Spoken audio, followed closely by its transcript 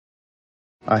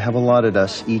I have allotted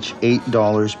us each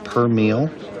 $8 per meal,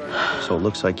 so it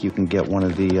looks like you can get one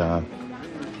of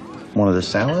the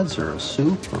salads or a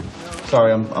soup.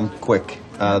 Sorry, I'm quick.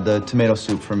 The tomato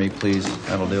soup for me, please.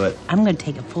 That'll do it. I'm going to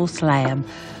take a full slab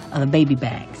of the baby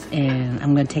backs, and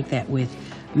I'm going to take that with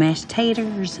mashed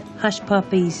taters, hush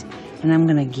puppies, and I'm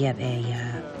going to get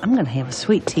I'm going to have a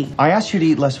sweet tea. I asked you to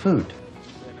eat less food.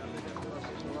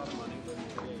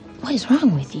 What is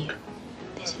wrong with you?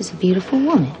 This is a beautiful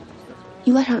woman.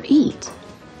 You let her eat.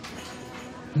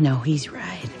 No, he's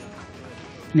right.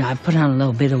 I put on a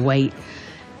little bit of weight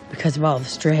because of all the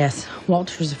stress.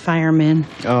 Walter's a fireman.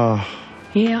 Oh.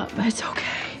 Yeah, but it's okay.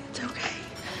 It's okay.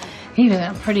 He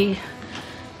had a pretty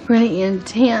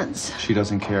intense She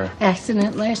doesn't care.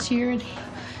 accident last year, and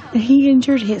he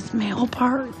injured his male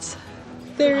parts.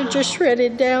 They're just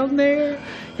shredded down there.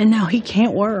 And now he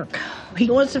can't work.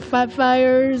 He wants to fight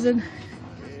fires, and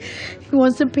he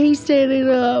wants to be standing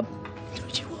up.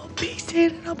 Don't you want to be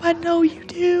standing up? I know you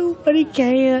do, but he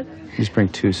can't. Just bring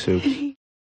 2 soups.